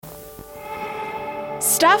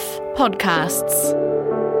Stuff Podcasts.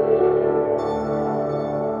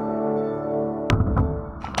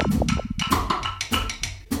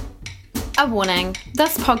 A warning,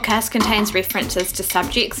 this podcast contains references to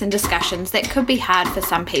subjects and discussions that could be hard for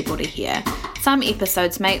some people to hear. Some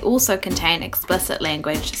episodes may also contain explicit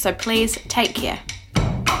language, so please take care.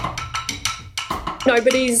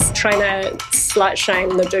 Nobody's trying to slut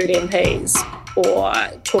shame the dude MPs or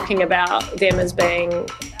talking about them as being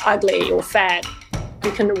ugly or fat. You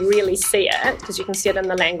can really see it because you can see it in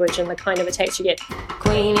the language and the kind of attacks you get.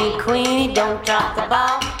 Queenie, Queenie, don't drop the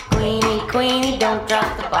ball. Queenie, Queenie, don't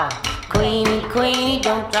drop the ball. Queenie, Queenie,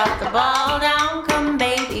 don't drop the ball. Down come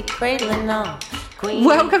baby, cradling on. Queenie,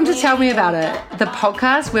 Welcome to Tell Me About It, the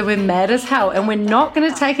podcast where we're mad as hell and we're not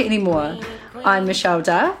going to take it anymore. I'm Michelle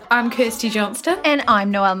Duff. I'm Kirsty Johnston. And I'm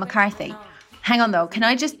Noelle McCarthy. Hang on though, can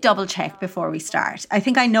I just double check before we start? I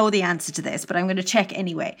think I know the answer to this, but I'm going to check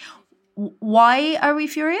anyway. Why are we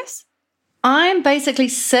furious? I'm basically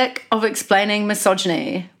sick of explaining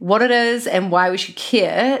misogyny, what it is and why we should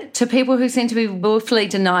care, to people who seem to be willfully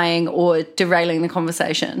denying or derailing the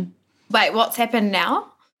conversation. Wait, what's happened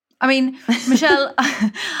now? I mean, Michelle,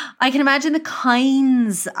 I can imagine the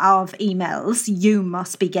kinds of emails you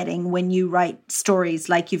must be getting when you write stories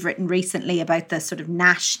like you've written recently about the sort of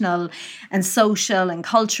national and social and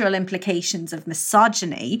cultural implications of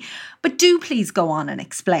misogyny. But do please go on and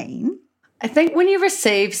explain. I think when you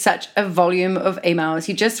receive such a volume of emails,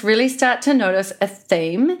 you just really start to notice a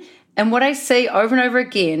theme. And what I see over and over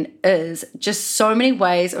again is just so many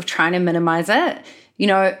ways of trying to minimize it. You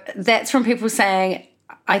know, that's from people saying,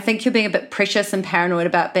 I think you're being a bit precious and paranoid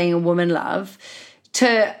about being a woman, love,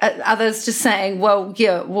 to others just saying, well,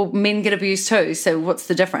 men get abused too, so what's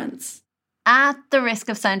the difference? At the risk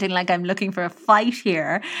of sounding like I'm looking for a fight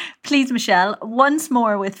here, please, Michelle, once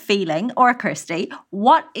more with feeling, or Kirsty,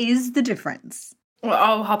 what is the difference? Well,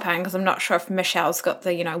 I'll hop in because I'm not sure if Michelle's got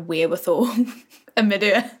the, wherewithal amid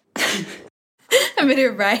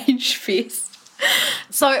her rage fest.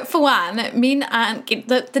 So, for one, men aren't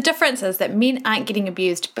the difference is that men aren't getting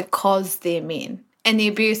abused because they're men. And the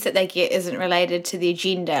abuse that they get isn't related to their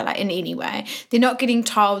gender, like in any way. They're not getting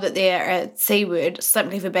told that they're a C word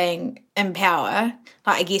simply for being in power,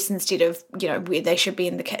 like I guess instead of, where they should be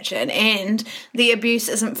in the kitchen. And the abuse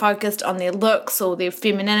isn't focused on their looks or their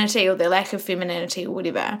femininity or their lack of femininity or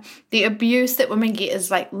whatever. The abuse that women get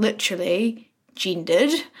is like literally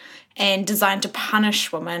gendered and designed to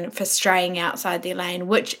punish women for straying outside their lane,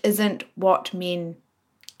 which isn't what men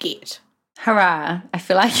get. Hurrah. I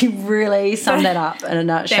feel like you really summed that up in a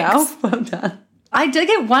nutshell. Thanks. Well done. I did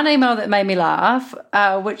get one email that made me laugh,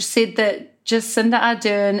 which said that Jacinda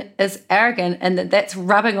Ardern is arrogant and that's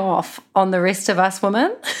rubbing off on the rest of us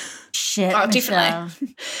women. Shit, Oh, Michelle.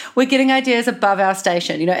 definitely. We're getting ideas above our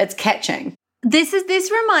station. It's catching.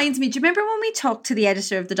 This reminds me, do you remember when we talked to the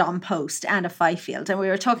editor of the Don Post, Anna Fifield, and we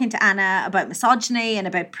were talking to Anna about misogyny and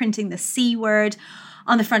about printing the C word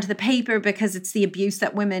on the front of the paper because it's the abuse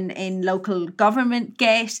that women in local government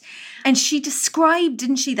get. And she described,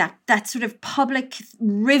 didn't she, that sort of public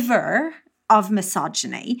river of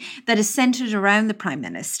misogyny that is centred around the Prime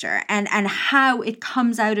Minister and how it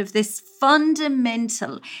comes out of this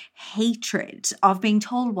fundamental hatred of being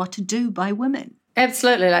told what to do by women.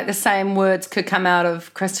 Absolutely. Like the same words could come out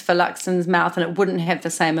of Christopher Luxon's mouth and it wouldn't have the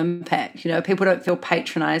same impact. People don't feel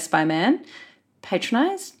patronised by man.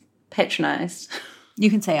 Patronised? Patronised. You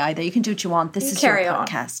can say either. You can do what you want. This is your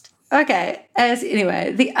podcast. Okay.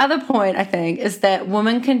 Anyway, the other point, I think, is that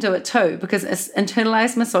women can do it too because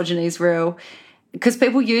internalized misogyny is real. Because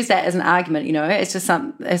people use that as an argument, it's just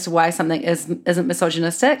as to why something isn't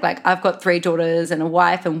misogynistic. Like, I've got 3 daughters and a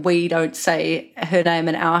wife, and we don't say her name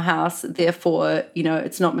in our house. Therefore,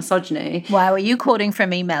 it's not misogyny. Wow, are you quoting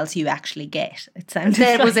from emails you actually get? It sounded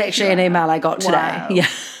that like was actually an email I got today. Wow. Yeah,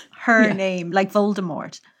 her name, like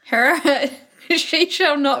Voldemort. Her, she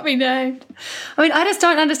shall not be named. I mean, I just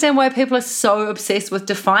don't understand why people are so obsessed with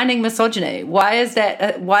defining misogyny. Why is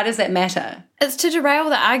that? Why does that matter? It's to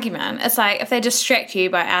derail the argument. It's like if they distract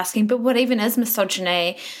you by asking, but what even is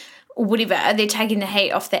misogyny or whatever, they're taking the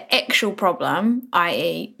heat off the actual problem,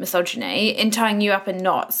 i.e. misogyny, and tying you up in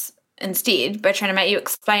knots instead by trying to make you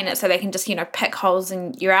explain it so they can just, pick holes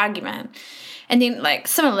in your argument. And then,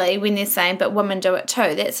 similarly, when they're saying, but women do it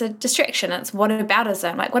too, that's a distraction. It's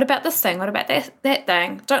whataboutism. Like, what about this thing? What about that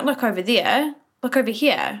thing? Don't look over there. Look over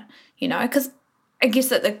here, because I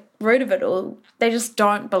guess at the root of it all, they just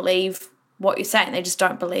don't believe what you're saying. They just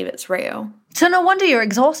don't believe it's real. So no wonder you're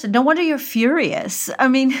exhausted. No wonder you're furious. I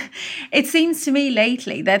mean, it seems to me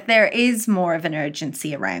lately that there is more of an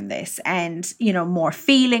urgency around this and, you know, more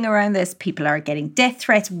feeling around this. People are getting death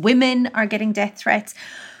threats. Women are getting death threats.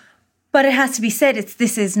 But it has to be said,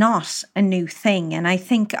 this is not a new thing. And I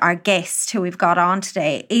think our guest who we've got on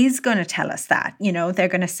today is going to tell us that. You know, they're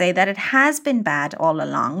going to say that it has been bad all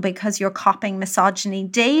along because you're copping misogyny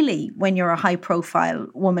daily when you're a high-profile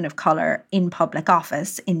woman of colour in public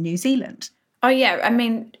office in New Zealand. Oh, yeah. I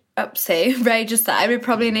mean, see, Ray just said we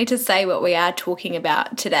probably need to say what we are talking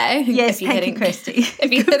about today. Yes, thank you, Kirsty.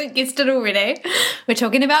 If you hadn't guessed it already, we're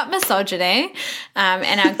talking about misogyny.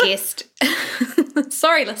 And our guest...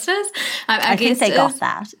 Sorry, listeners. I think they got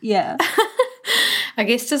that. Yeah. Our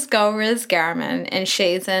guest is Gulriz Garaman, and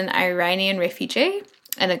she's an Iranian refugee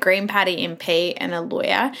and a Green Party MP and a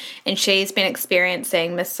lawyer, and she's been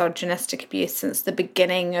experiencing misogynistic abuse since the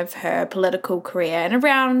beginning of her political career in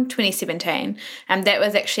around 2017. And that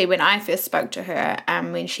was actually when I first spoke to her,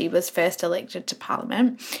 when she was first elected to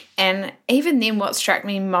Parliament. And even then, what struck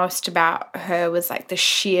me most about her was like the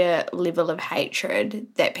sheer level of hatred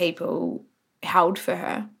that people held for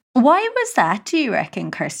her. Why was that, do you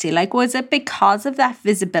reckon, Kirsty? Like, was it because of that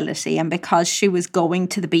visibility and because she was going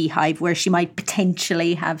to the beehive where she might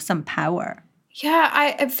potentially have some power?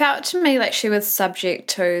 Yeah, it felt to me like she was subject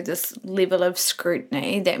to this level of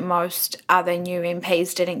scrutiny that most other new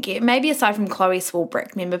MPs didn't get. Maybe aside from Chloe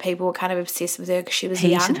Swarbrick, remember, people were kind of obsessed with her because she was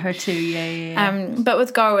young. Hated her too, yeah. But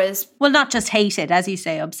with Gulriz... Well, not just hated, as you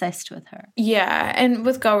say, obsessed with her. Yeah, and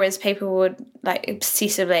with Gulriz, people would like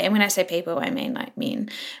obsessively, and when I say people, I mean like men,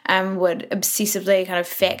 would obsessively kind of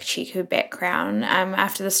fact check her background.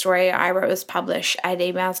 After the story I wrote was published, I had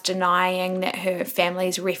emails denying that her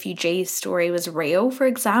family's refugee story was real, for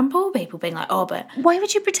example. People being like, oh, but... Why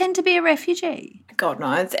would you pretend to be a refugee? God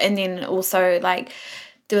knows. And then also, like,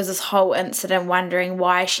 there was this whole incident wondering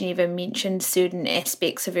why she never mentioned certain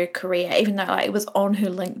aspects of her career, even though, like, it was on her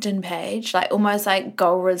LinkedIn page, like, almost like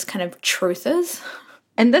Gulriz kind of truthers.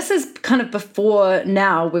 And this is kind of before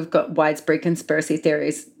now we've got widespread conspiracy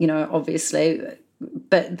theories, you know, obviously,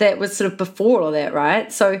 but that was sort of before all that,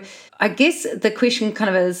 right? So I guess the question kind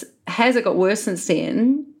of is, has it got worse since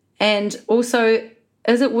then? And also,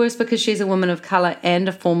 is it worse because she's a woman of colour and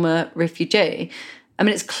a former refugee? I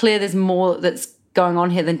mean, it's clear there's more that's going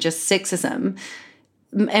on here than just sexism.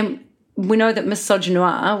 And we know that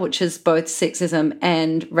misogynoir, which is both sexism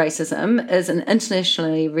and racism, is an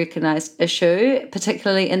internationally recognised issue,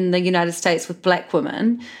 particularly in the United States with black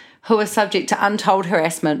women who are subject to untold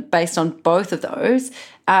harassment based on both of those,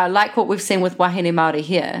 like what we've seen with wahine Māori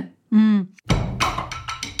here.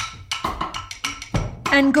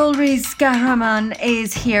 And Gulriz Garaman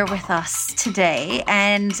is here with us today,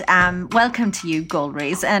 and welcome to you,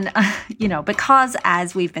 Gulriz. And, you know, because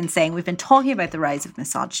as we've been saying, we've been talking about the rise of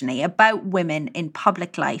misogyny, about women in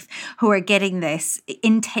public life who are getting this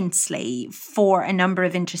intensely for a number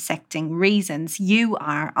of intersecting reasons. You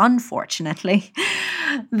are, unfortunately,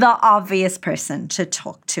 the obvious person to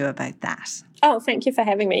talk to about that. Oh, thank you for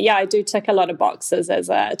having me. Yeah, I do tick a lot of boxes as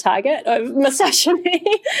a target of misogyny.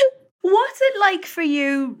 What's it like for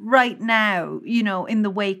you right now, you know, in the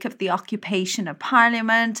wake of the occupation of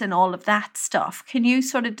Parliament and all of that stuff? Can you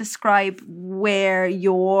sort of describe where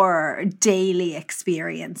your daily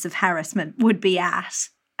experience of harassment would be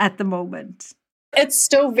at the moment? It's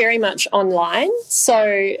still very much online. So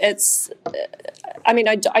it's, I mean,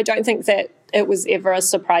 I don't think that it was ever a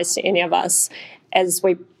surprise to any of us as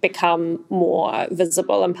we become more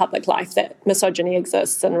visible in public life that misogyny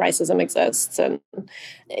exists and racism exists and,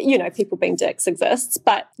 you know, people being dicks exists.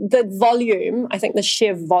 But the volume, I think the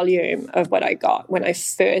sheer volume of what I got when I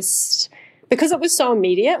first, because it was so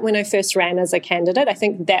immediate when I first ran as a candidate, I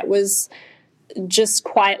think that was just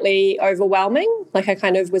quietly overwhelming. Like I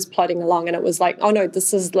kind of was plodding along and it was like, oh no,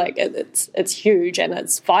 this is like, it's huge and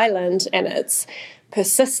it's violent and it's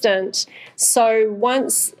persistent. So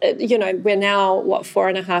once, you know, we're now,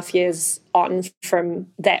 4.5 years on from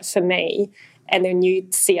that for me, and then you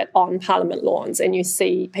see it on Parliament lawns and you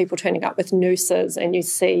see people turning up with nooses and you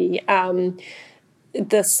see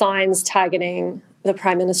the signs targeting the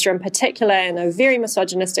Prime Minister in particular in a very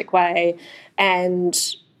misogynistic way. And,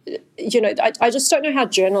 you know, I just don't know how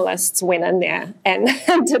journalists went in there and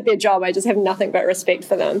did their job. I just have nothing but respect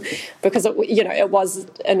for them because, it was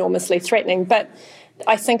enormously threatening. But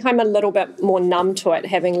I think I'm a little bit more numb to it,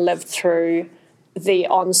 having lived through the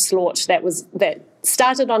onslaught that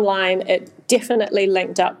started online. It definitely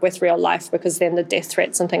linked up with real life because then the death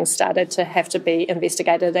threats and things started to have to be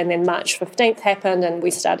investigated, and then March 15th happened and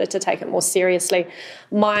we started to take it more seriously.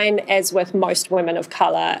 Mine, as with most women of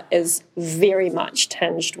colour, is very much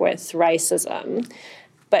tinged with racism.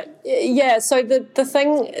 But yeah, so the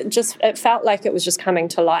thing just, it felt like it was just coming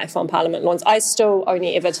to life on Parliament lawns. I still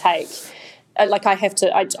only ever take, like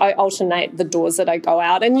I alternate the doors that I go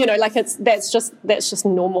out, and that's just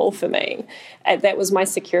normal for me. That was my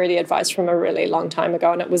security advice from a really long time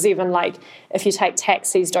ago, and it was even like, if you take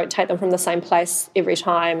taxis, don't take them from the same place every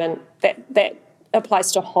time, and that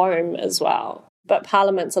applies to home as well. But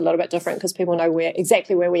Parliament's a little bit different because people know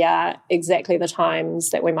exactly where we are, exactly the times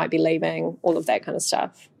that we might be leaving, all of that kind of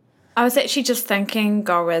stuff. I was actually just thinking,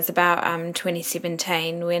 Golriz, about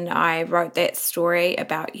 2017 when I wrote that story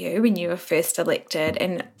about you when you were first elected,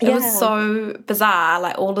 and it was so bizarre.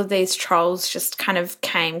 Like, all of these trolls just kind of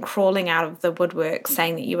came crawling out of the woodwork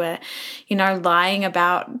saying that you were, lying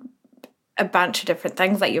about a bunch of different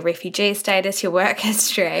things, like your refugee status, your work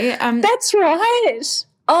history. That's right.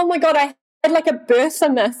 Oh my God, I had like a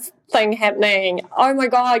birther myth thing happening. Oh my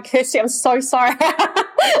God, Kirsty, I'm so sorry.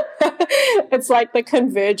 It's like the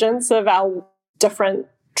convergence of our different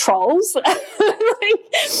trolls, the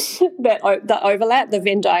overlap, the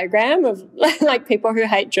Venn diagram of like people who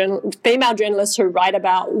hate female journalists who write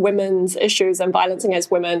about women's issues and violence against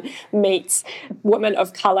women meets women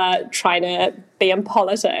of colour trying to be in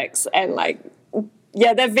politics, and like,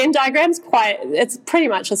 yeah, the Venn diagram's it's pretty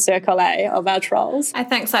much a circle, of our trolls. I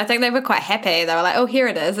think so. I think they were quite happy. They were like, oh, here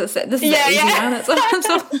it is. This is the easy one.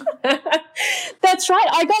 That's right.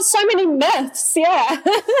 I got so many myths, yeah.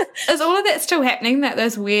 Is all of that still happening, that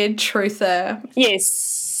those weird truther?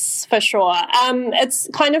 Yes, for sure. It's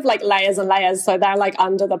kind of like layers and layers, so they're like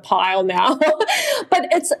under the pile now.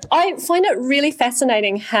 But I find it really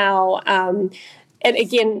fascinating how... and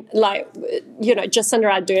again, like, Jacinda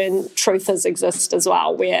Ardern truthers exist as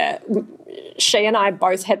well, where she and I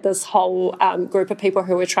both had this whole group of people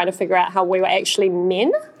who were trying to figure out how we were actually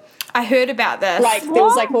men. I heard about this. Like, there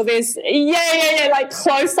was like all these, like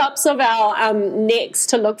close-ups of our necks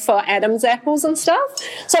to look for Adam's apples and stuff.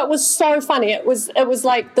 So it was so funny. It was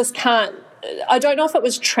like this I don't know if it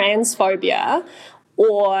was transphobia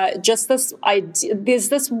or just this idea. There's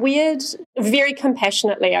this weird, very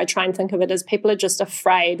compassionately, I try and think of it as people are just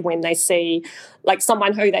afraid when they see like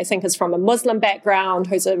someone who they think is from a Muslim background,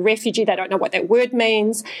 who's a refugee, they don't know what that word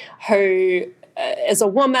means, who is a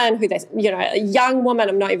woman, who a young woman,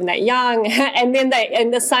 I'm not even that young, and then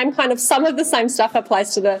some of the same stuff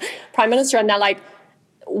applies to the Prime Minister, and they're like,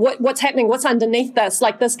 what's happening? What's underneath this?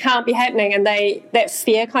 Like, this can't be happening. And that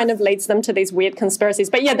fear kind of leads them to these weird conspiracies.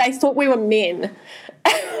 But yeah, they thought we were men.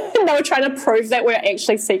 And they were trying to prove that we're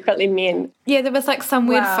actually secretly men. Yeah, there was like some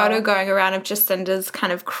weird photo going around of Jacinda's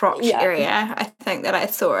kind of crotch area, I think, that I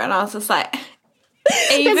saw. And I was just like...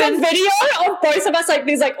 There's a video of both of us, like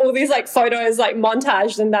there's like all these like photos like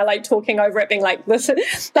montaged, and they're like talking over it being like, listen,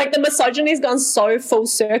 like the misogyny's gone so full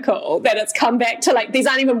circle that it's come back to like these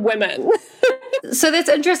aren't even women. So that's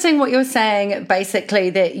interesting what you're saying,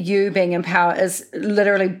 basically, that you being in power is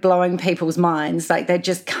literally blowing people's minds. Like, they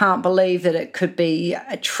just can't believe that it could be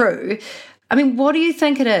true. I mean, what do you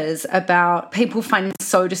think it is about people finding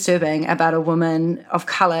so disturbing about a woman of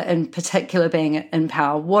colour in particular being in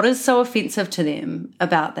power? What is so offensive to them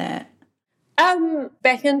about that?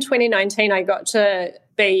 Back in 2019, I got to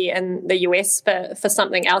be in the US for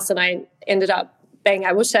something else, and I ended up being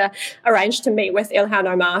able to arrange to meet with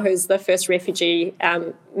Ilhan Omar, who's the first refugee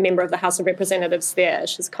member of the House of Representatives there.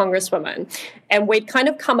 She's a congresswoman. And we'd kind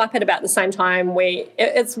of come up at about the same time.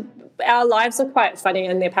 Our lives are quite funny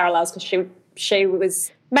in their parallels, because she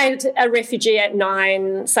was made a refugee at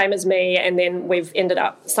 9, same as me, and then we've ended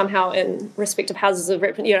up somehow in respective houses of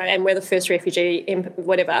and we're the first refugee,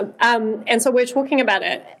 whatever. And so we're talking about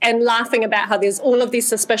it and laughing about how there's all of these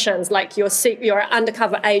suspicions, like you're an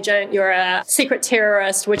undercover agent, you're a secret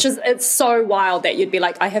terrorist, it's so wild that you'd be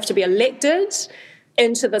like, I have to be elected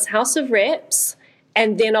into this House of Reps,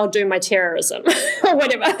 and then I'll do my terrorism or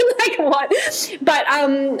whatever. Like, what?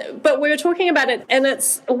 But we were talking about it, and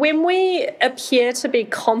it's when we appear to be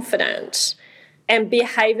confident and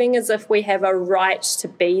behaving as if we have a right to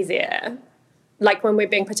be there, like when we're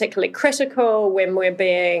being particularly critical, when we're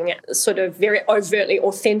being sort of very overtly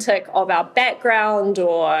authentic of our background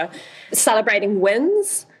or celebrating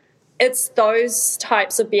wins, it's those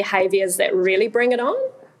types of behaviours that really bring it on.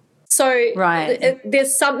 So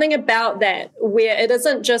there's something about that where it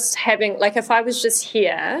isn't just having, like if I was just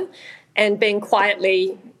here and being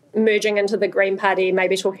quietly merging into the Green Party,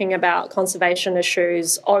 maybe talking about conservation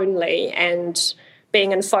issues only and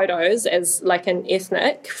being in photos as like an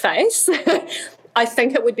ethnic face, I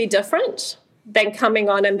think it would be different than coming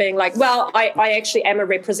on and being like, well, I actually am a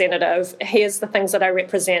representative. Here's the things that I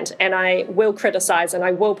represent, and I will criticize and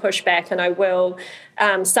I will push back and I will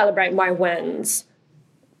celebrate my wins.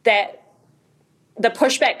 That the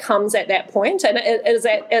pushback comes at that point, and it is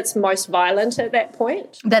at its most violent at that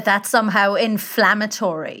point. That's somehow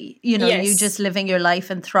inflammatory, you know, Yes. you just living your life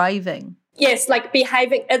and thriving. Yes, like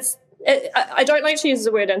behaving, I don't like to use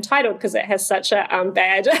the word entitled because it has such a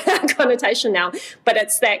bad connotation now, but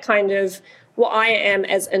it's that kind of, well, I am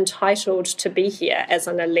as entitled to be here as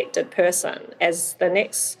an elected person as the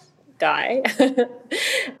next guy.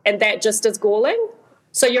 And that just is galling.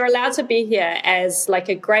 So you're allowed to be here as like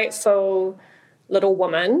a grateful little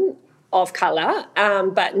woman of colour,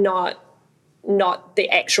 but not the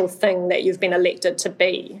actual thing that you've been elected to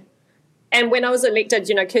be. And when I was elected,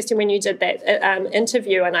 you know, Kirsten, when you did that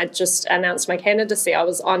interview and I just announced my candidacy, I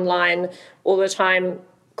was online all the time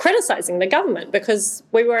criticising the government because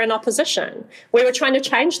we were in opposition. We were trying to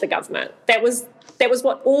change the government. That was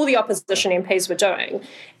what all the opposition MPs were doing.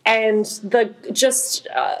 And the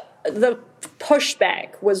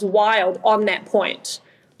pushback was wild on that point.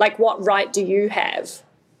 Like, what right do you have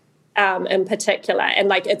in particular? And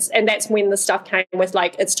like that's when the stuff came with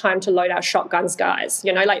like, it's time to load our shotguns, guys.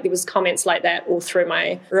 You know, like there was comments like that all through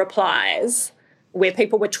my replies where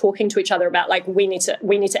people were talking to each other about like, we need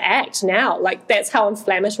to act now. Like that's how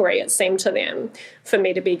inflammatory it seemed to them for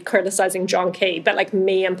me to be criticising John Key, but like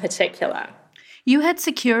me in particular. You had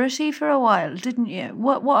security for a while, didn't you?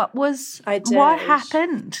 What was? I did. What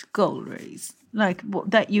happened, Goldries? Like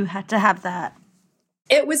that you had to have that.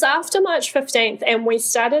 It was after March 15th, and we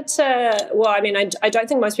started to, well, I mean, I don't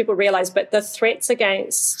think most people realise, but the threats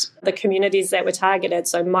against the communities that were targeted,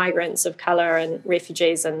 so migrants of colour and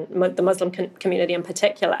refugees and the Muslim community in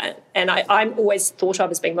particular, and I'm always thought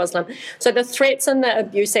of as being Muslim. So the threats and the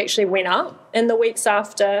abuse actually went up in the weeks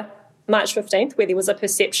after March 15th, where there was a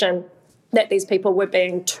perception that these people were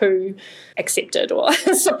being too accepted or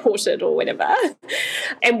supported or whatever.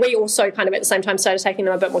 And we also kind of at the same time started taking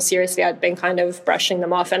them a bit more seriously. I'd been kind of brushing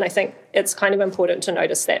them off. And I think it's kind of important to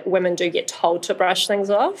notice that women do get told to brush things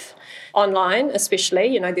off online, especially.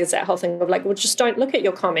 You know, there's that whole thing of like, well, just don't look at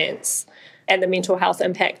your comments. And the mental health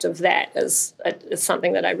impact of that is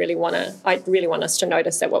something that I really want us to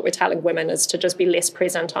notice, that what we're telling women is to just be less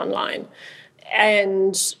present online.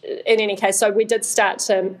 And in any case, so we did start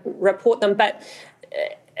to report them,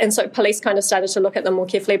 and so police kind of started to look at them more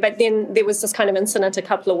carefully. But then there was this kind of incident a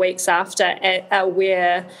couple of weeks after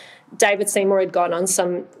where David Seymour had gone on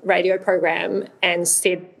some radio program and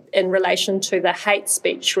said in relation to the hate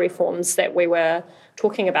speech reforms that we were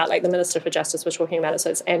talking about, like the Minister for Justice was talking about it,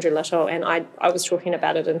 so it's Andrew Little, and I was talking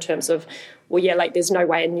about it in terms of, well, yeah, like there's no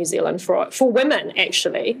way in New Zealand for women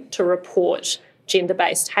actually to report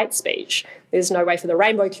gender-based hate speech. There's no way for the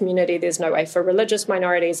rainbow community, there's no way for religious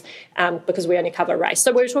minorities, because we only cover race.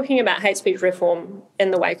 So we were talking about hate speech reform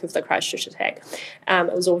in the wake of the Christchurch attack.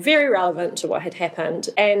 It was all very relevant to what had happened.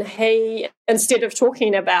 And he, instead of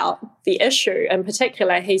talking about the issue in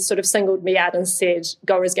particular, he sort of singled me out and said,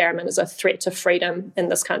 Goris Garriman is a threat to freedom in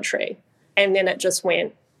this country. And then it just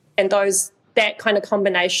went. And that kind of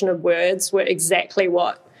combination of words were exactly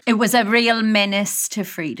what. It was a real menace to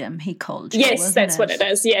freedom, he called you, yes, that's what it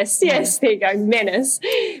is. Yes, there you go, menace.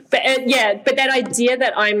 But but that idea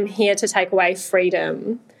that I'm here to take away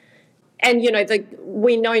freedom, and you know,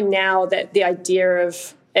 we know now that the idea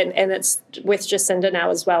of, and it's with Jacinda now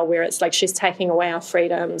as well, where it's like she's taking away our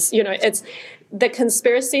freedoms. You know, it's the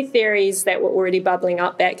conspiracy theories that were already bubbling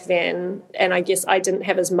up back then, and I guess I didn't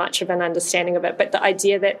have as much of an understanding of it, but the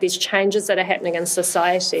idea that these changes that are happening in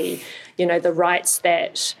society, you know, the rights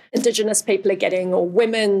that Indigenous people are getting or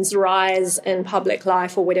women's rise in public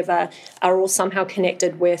life or whatever are all somehow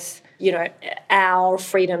connected with, you know, our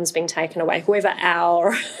freedoms being taken away, whoever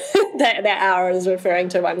our, that our is referring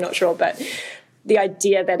to, I'm not sure, but the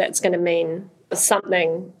idea that it's going to mean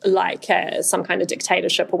something like some kind of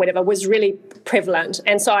dictatorship or whatever was really prevalent.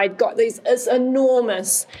 And so I got this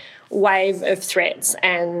enormous wave of threats,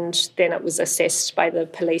 and then it was assessed by the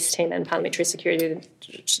police team and parliamentary security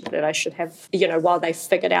that I should have, you know, while they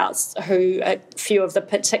figured out who a few of the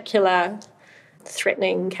particular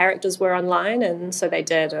threatening characters were online, and so they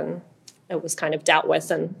did, and it was kind of dealt with,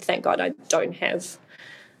 and thank God I don't have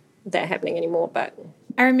that happening anymore. But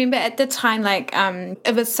I remember at the time, like,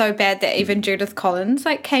 it was so bad that even Judith Collins,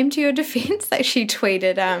 like, came to your defense. Like, she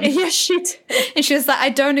tweeted, yeah, she did. And she was like, I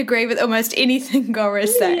don't agree with almost anything Goris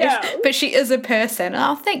says, but she is a person.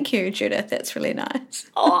 Oh, thank you, Judith. That's really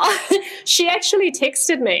nice. Oh, she actually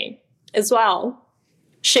texted me as well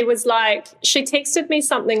She was like, she texted me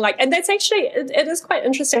something like, and that's actually, it is quite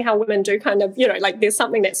interesting how women do kind of, like there's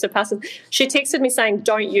something that surpasses. She texted me saying,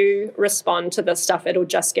 don't you respond to this stuff, it'll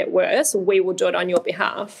just get worse. We will do it on your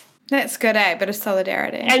behalf. That's good, bit of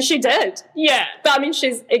solidarity. And she did, yeah. But I mean,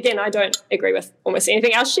 I don't agree with almost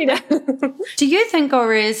anything else she did. Do you think,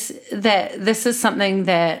 Gores, that this is something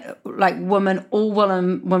that like all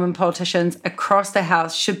women politicians across the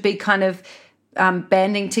House should be kind of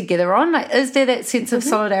banding together on? Like, is there that sense of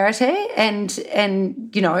solidarity and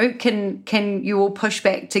can you all push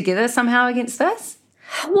back together somehow against this?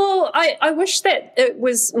 Well, I wish that it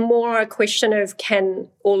was more a question of can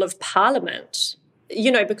all of Parliament,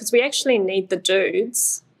 because we actually need the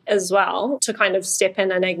dudes as well to kind of step in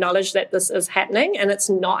and acknowledge that this is happening and it's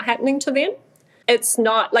not happening to them. It's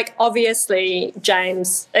not like, obviously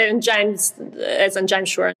James as in James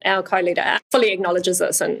Shaw, our co-leader, fully acknowledges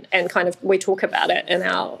this and kind of we talk about it in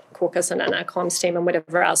our caucus and in our comms team and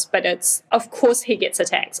whatever else, but it's, of course he gets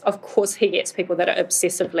attacks. Of course he gets people that are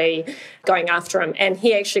obsessively going after him, and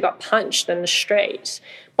he actually got punched in the street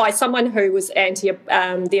by someone who was anti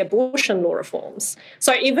the abortion law reforms.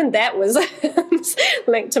 So even that was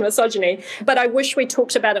linked to misogyny. But I wish we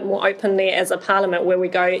talked about it more openly as a parliament where we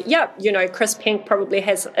go, Chris Pink probably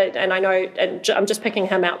has, and I know, and I'm just picking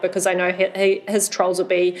him out because I know his trolls will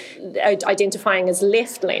be identifying as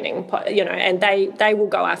left-leaning, and they will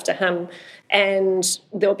go after him, and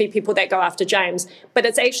there'll be people that go after James. But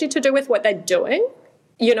it's actually to do with what they're doing.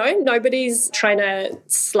 Nobody's trying to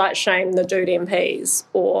slut shame the dude MPs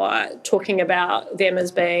or talking about them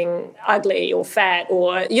as being ugly or fat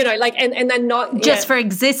or, and they're not. Just for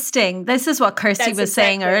existing. This is what Kirsty was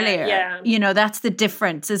saying earlier. Yeah. That's the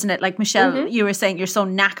difference, isn't it? Like, Michelle, you were saying you're so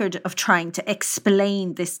knackered of trying to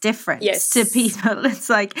explain this difference to people. It's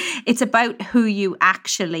like, it's about who you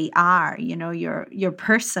actually are, your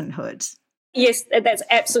personhood. Yes, that's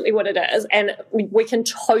absolutely what it is. And we can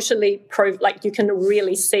totally prove, like, you can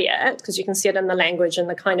really see it because you can see it in the language and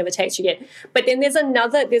the kind of attacks you get. But then there's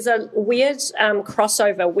a weird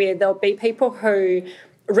crossover where there'll be people who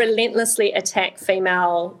relentlessly attack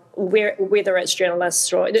female, whether it's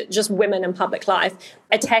journalists or just women in public life,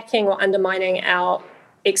 attacking or undermining our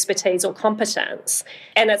expertise or competence.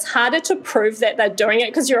 And it's harder to prove that they're doing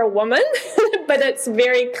it because you're a woman, but it's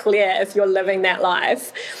very clear if you're living that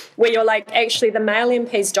life where you're like, actually the male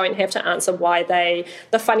MPs don't have to answer why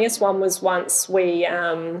the funniest one was once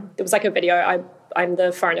there was like a video, I'm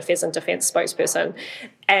the Foreign Affairs and Defence spokesperson,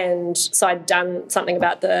 and so I'd done something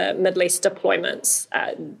about the Middle East deployments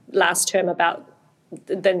last term about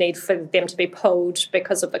the need for them to be pulled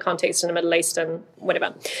because of the context in the Middle East and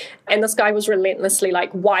whatever. And this guy was relentlessly like,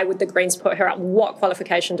 why would the Greens put her up? What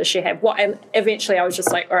qualification does she have? And eventually I was just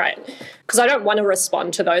like, all right, because I don't want to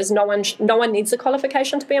respond to those. No one needs a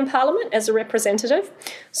qualification to be in Parliament as a representative.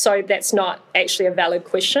 So that's not actually a valid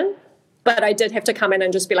question. But I did have to come in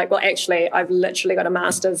and just be like, well, actually, I've literally got a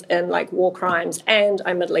master's in like war crimes, and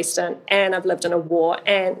I'm Middle Eastern, and I've lived in a war,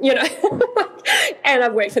 and and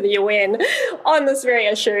I've worked for the UN on this very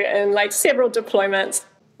issue in like several deployments.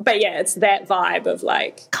 But yeah, it's that vibe of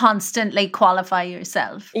like constantly qualify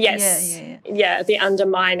yourself. Yes, yeah, the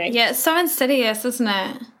undermining. Yeah, it's so insidious, isn't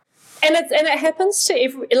it? And it happens to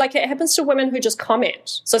it happens to women who just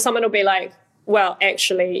comment. So someone will be like, well,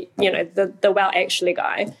 actually, the well, actually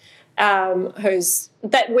guy. Who's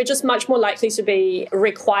that we're just much more likely to be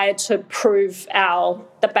required to prove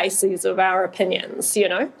the bases of our opinions,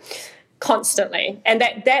 constantly. And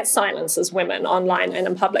that silences women online and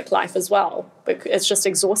in public life as well. It's just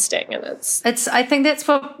exhausting, and it's I think that's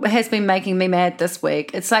what has been making me mad this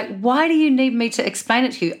week. It's like, why do you need me to explain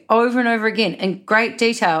it to you over and over again in great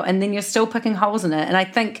detail, and then you're still picking holes in it? And I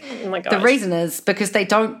think the reason is because they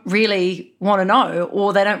don't really want to know,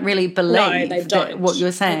 or they don't really believe what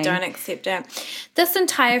you're saying. They don't accept it. This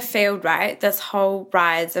entire field, right, this whole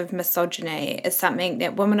rise of misogyny is something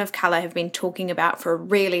that women of colour have been talking about for a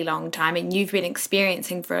really long time, and you've been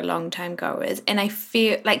experiencing for a long time, Goers. And I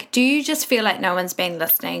feel like, do you just feel like no one's been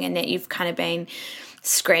listening and that you've kind of been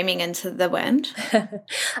screaming into the wind?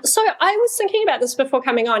 So I was thinking about this before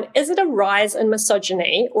coming on. Is it a rise in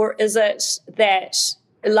misogyny, or is it that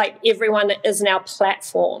like everyone is now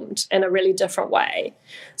platformed in a really different way?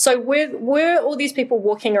 So were all these people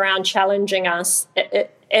walking around challenging us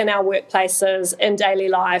in our workplaces, in daily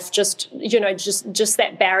life, just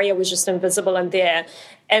that barrier was just invisible and there.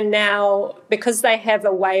 And now, because they have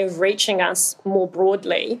a way of reaching us more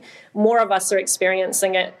broadly, more of us are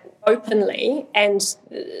experiencing it openly. And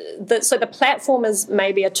so the platform is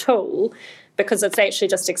maybe a tool, because it's actually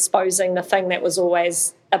just exposing the thing that was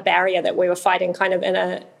always a barrier that we were fighting kind of in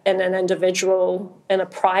an individual, in a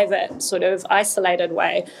private sort of isolated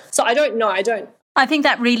way. So I don't know. I think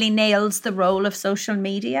that really nails the role of social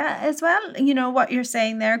media as well. You know, what you're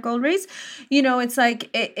saying there, Goldrees. You know, it's like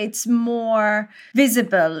it's more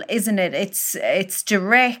visible, isn't it? It's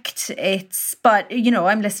direct. But, you know,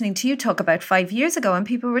 I'm listening to you talk about 5 years ago and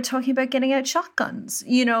people were talking about getting out shotguns.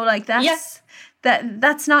 You know, like that's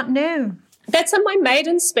not new. That's in my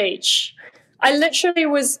maiden speech. I literally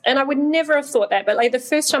was, and I would never have thought that, but like the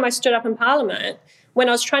first time I stood up in Parliament, when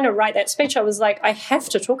I was trying to write that speech, I was like, I have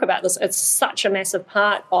to talk about this. It's such a massive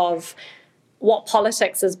part of what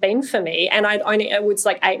politics has been for me. And it was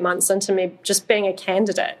like 8 months into me just being a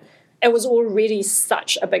candidate. It was already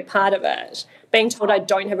such a big part of it, being told I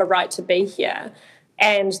don't have a right to be here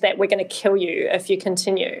and that we're going to kill you if you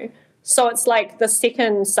continue. So it's like the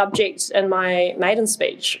second subject in my maiden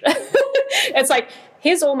speech. It's like,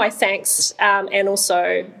 here's all my thanks. And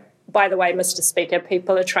also, by the way, Mr. Speaker,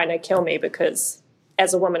 people are trying to kill me because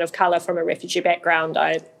as a woman of colour from a refugee background,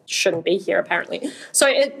 I shouldn't be here, apparently. So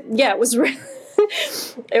it was really,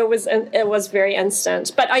 it was very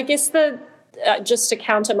instant. But I guess just to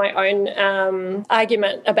counter my own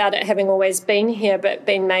argument about it having always been here but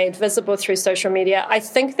been made visible through social media, I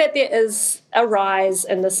think that there is a rise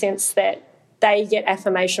in the sense that they get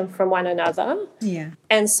affirmation from one another. Yeah.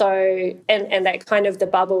 And so, and that kind of the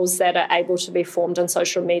bubbles that are able to be formed on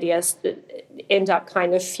social media end up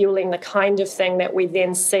kind of fueling the kind of thing that we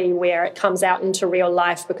then see where it comes out into real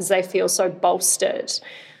life because they feel so bolstered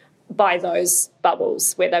by those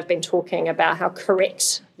bubbles where they've been talking about how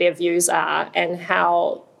correct their views are and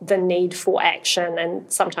how the need for action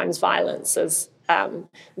and sometimes violence is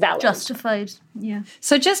valid. Justified, yeah.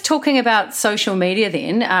 So just talking about social media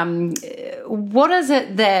then, what is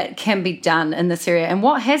it that can be done in this area and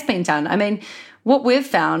what has been done? I mean, what we've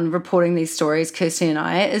found reporting these stories, Kirsty and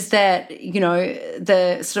I, is that, you know,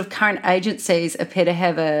 the sort of current agencies appear to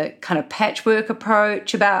have a kind of patchwork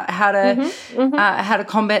approach about how to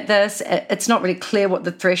combat this. It's not really clear what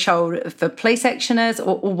the threshold for police action is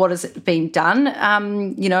or what is being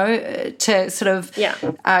done, you know, to sort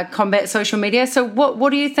of combat social media. So what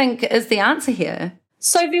do you think is the answer here?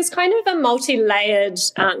 So there's kind of a multi-layered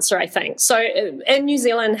answer, I think. So in New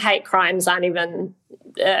Zealand, hate crimes aren't even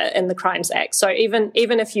in the Crimes Act. So even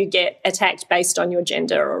if you get attacked based on your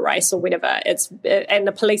gender or race or whatever, and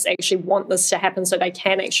the police actually want this to happen so they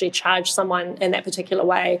can actually charge someone in that particular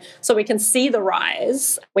way. So we can see the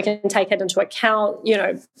rise. We can take it into account. You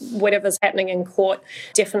know, whatever's happening in court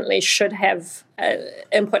definitely should have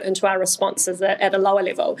input into our responses at a lower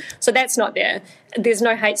level. So that's not there. There's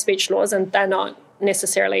no hate speech laws, and they're not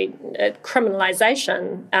necessarily a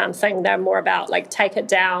criminalisation thing. They're more about like take it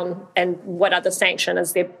down and what other sanction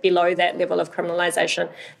is there below that level of criminalisation.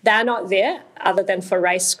 They're not there other than for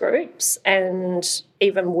race groups, and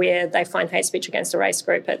even where they find hate speech against a race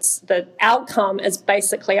group, it's the outcome is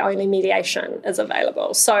basically only mediation is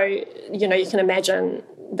available. So, you know, you can imagine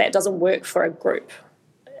that doesn't work for a group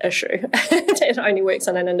issue. It only works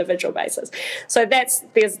on an individual basis. So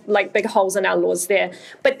there's like big holes in our laws there.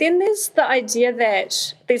 But then there's the idea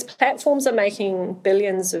that these platforms are making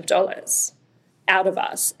billions of dollars out of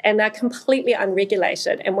us and they're completely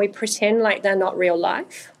unregulated and we pretend like they're not real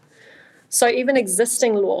life. So even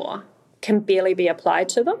existing law can barely be applied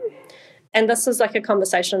to them. And this is like a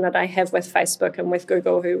conversation that I have with Facebook and with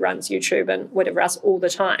Google, who runs YouTube and whatever else all the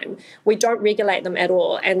time. We don't regulate them at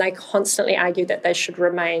all, and they constantly argue that they should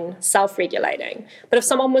remain self-regulating. But if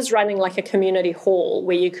someone was running like a community hall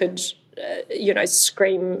where you could,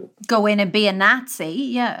 scream... Go in and be a Nazi,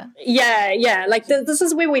 yeah. Yeah, like this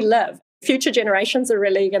is where we live. Future generations are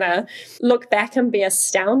really going to look back and be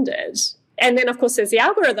astounded. And then, of course, there's the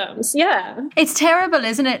algorithms, yeah. It's terrible,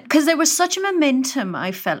 isn't it? Because there was such a momentum,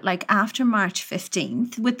 I felt like, after March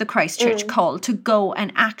 15th with the Christchurch call to go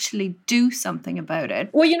and actually do something about it.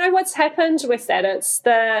 Well, you know what's happened with that? It's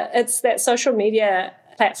that social media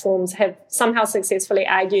platforms have somehow successfully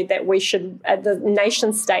argued that we should, the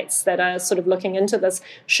nation states that are sort of looking into this,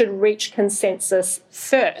 should reach consensus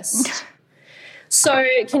first. So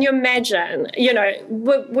can you imagine,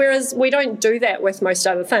 whereas we don't do that with most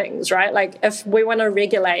other things, right? Like if we want to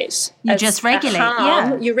regulate. You just regulate,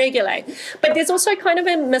 harm, you regulate. But there's also kind of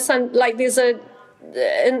in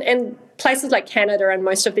places like Canada and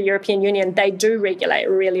most of the European Union, they do regulate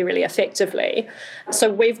really, really effectively.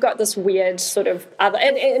 So we've got this weird sort of other,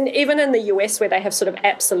 and even in the US where they have sort of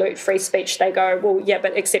absolute free speech, they go, well, yeah,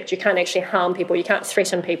 but except you can't actually harm people, you can't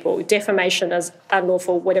threaten people, defamation is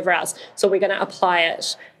unlawful, whatever else. So we're going to apply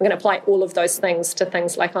it. We're going to apply all of those things to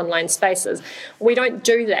things like online spaces. We don't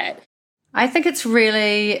do that. I think it's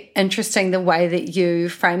really interesting the way that you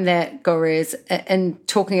frame that, Gorez, in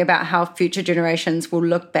talking about how future generations will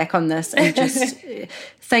look back on this and just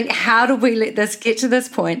think, how do we let this get to this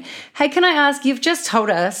point? Hey, can I ask, you've just told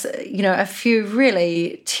us, a few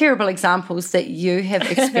really terrible examples that you have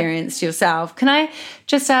experienced yourself. Can I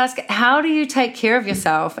just ask, how do you take care of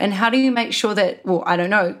yourself and how do you make sure that,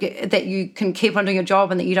 that you can keep on doing your job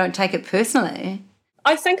and that you don't take it personally?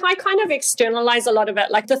 I think I kind of externalize a lot of it.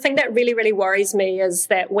 Like the thing that really, really worries me is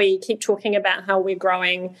that we keep talking about how we're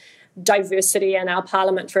growing diversity in our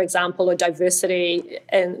parliament, for example, or diversity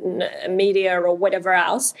in media or whatever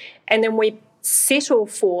else. And then we settle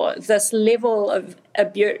for this level of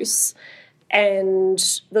abuse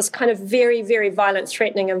and this kind of very, very violent,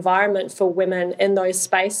 threatening environment for women in those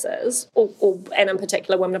spaces, and in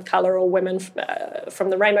particular women of colour or women from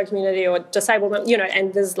the rainbow community or disabled women,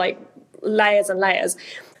 and there's like layers and layers.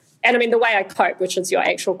 And I mean, the way I cope, which is your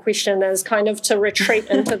actual question, is kind of to retreat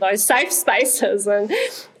into those safe spaces and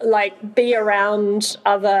like be around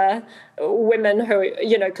other women who,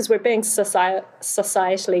 because we're being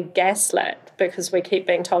societally gaslit because we keep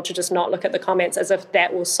being told to just not look at the comments as if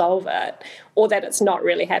that will solve it, or that it's not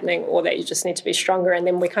really happening, or that you just need to be stronger. And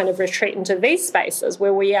then we kind of retreat into these spaces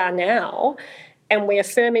where we are now, and we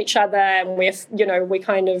affirm each other, and we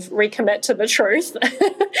kind of recommit to the truth.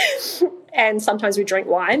 And sometimes we drink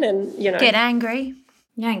wine and, get angry.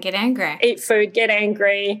 Yeah, get angry. Eat food, get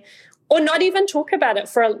angry, or not even talk about it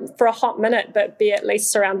for a hot minute, but be at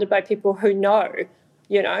least surrounded by people who know,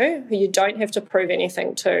 who you don't have to prove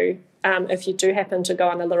anything to. If you do happen to go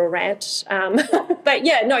on a little rant. But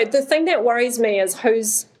yeah, no, the thing that worries me is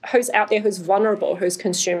who's out there, who's vulnerable, who's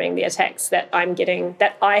consuming the attacks that I'm getting,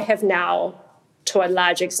 that I have now to a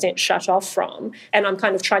large extent shut off from. And I'm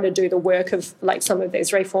kind of trying to do the work of like some of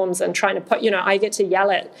these reforms and trying to put, I get to yell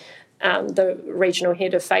at the regional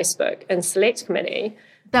head of Facebook and select committee.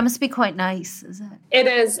 That must be quite nice, is it? It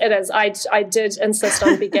is. I did insist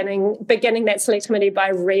on beginning that select committee by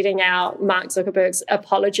reading out Mark Zuckerberg's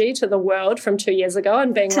apology to the world from 2 years ago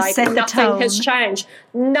and being like, nothing has changed.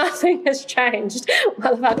 Nothing has changed,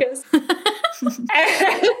 motherfuckers.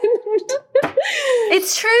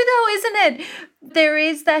 It's true though, isn't it? There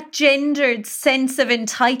is that gendered sense of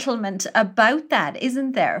entitlement about that,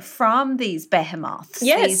 isn't there, from these behemoths,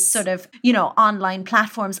 yes. These sort of, online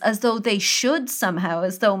platforms, as though they should somehow,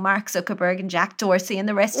 as though Mark Zuckerberg and Jack Dorsey and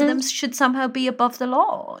the rest of them should somehow be above the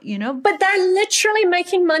law, But they're literally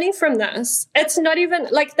making money from this. It's not even,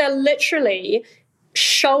 like, they're literally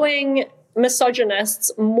showing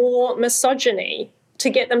misogynists more misogyny to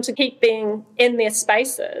get them to keep being in their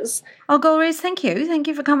spaces. Oh, Golriz, thank you. Thank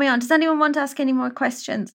you for coming on. Does anyone want to ask any more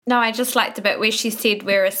questions? No, I just liked the bit where she said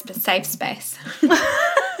we're a safe space.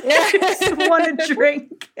 Just want a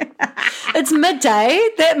drink. It's midday.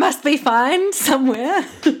 That must be fine somewhere.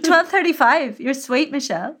 12:35. You're sweet,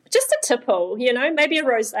 Michelle. Just a tipple, maybe a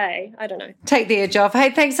rosé. I don't know. Take the edge off. Hey,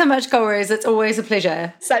 thanks so much, Golriz. It's always a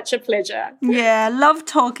pleasure. Such a pleasure. Yeah, love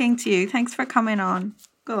talking to you. Thanks for coming on.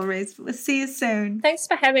 Golriz, we'll see you soon. Thanks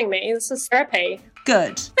for having me. This is therapy.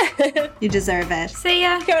 Good. You deserve it. See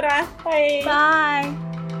ya. Kia ora. Bye. Bye.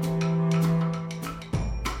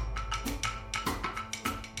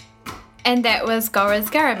 And that was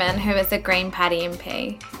Golriz Ghahraman, who is a Green Party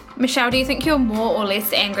MP. Michelle, do you think you're more or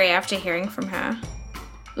less angry after hearing from her?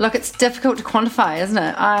 Look, it's difficult to quantify, isn't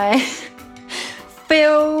it? I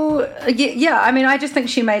feel, I just think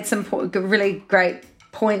she made some really great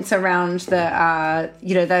points around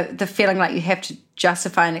the feeling like you have to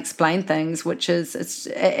justify and explain things, which is it's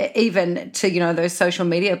even to those social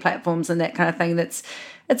media platforms and that kind of thing.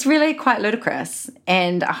 It's really quite ludicrous,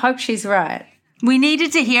 and I hope she's right. We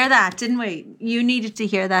needed to hear that, didn't we? You needed to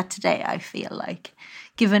hear that today, I feel like,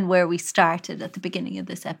 given where we started at the beginning of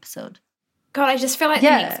this episode. God, I just feel like the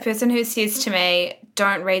next person who says to me,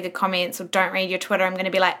 don't read the comments or don't read your Twitter, I'm going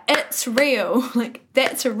to be like, it's real. Like,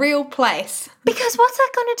 that's a real place. Because what's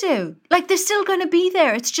that going to do? Like, they're still going to be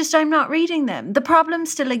there. It's just I'm not reading them. The problem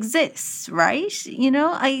still exists, right?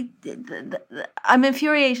 I'm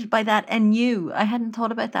infuriated by that and you. I hadn't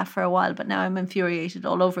thought about that for a while, but now I'm infuriated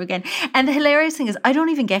all over again. And the hilarious thing is I don't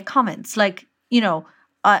even get comments. Like,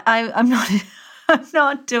 I'm not... I'm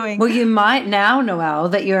not doing. Well, you might now, Noelle,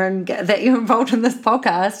 that you're involved in this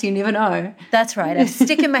podcast. You never know. That's right. I'm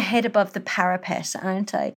sticking my head above the parapet,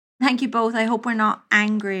 aren't I? Thank you both. I hope we're not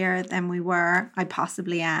angrier than we were. I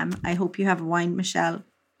possibly am. I hope you have a wine, Michelle.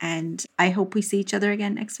 And I hope we see each other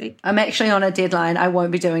again next week. I'm actually on a deadline. I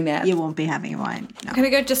won't be doing that. You won't be having a wine. No. Can we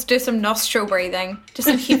go just do some nostril breathing? Just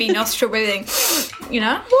some heavy nostril breathing.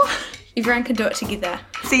 Everyone can do it together.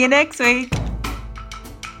 See you next week.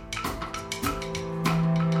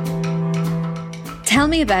 Tell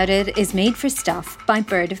Me About It is made for Stuff by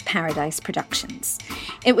Bird of Paradise Productions.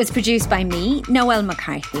 It was produced by me, Noelle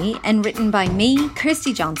McCarthy, and written by me,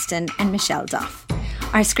 Kirsty Johnston, and Michelle Duff.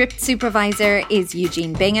 Our script supervisor is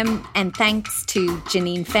Eugene Bingham, and thanks to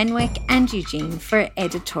Janine Fenwick and Eugene for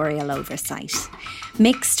editorial oversight.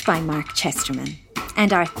 Mixed by Mark Chesterman.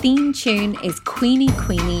 And our theme tune is Queenie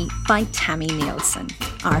Queenie by Tammy Nielsen,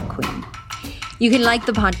 our queen. You can like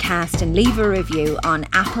the podcast and leave a review on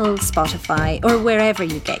Apple, Spotify, or wherever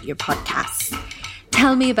you get your podcasts.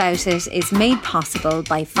 Tell Me About It is made possible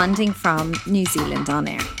by funding from New Zealand On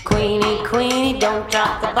Air. Queenie, Queenie, don't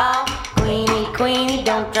drop the ball. Queenie, Queenie,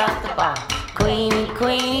 don't drop the ball. Queenie,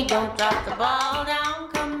 Queenie, don't drop the ball. Down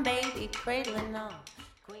come baby, cradling on.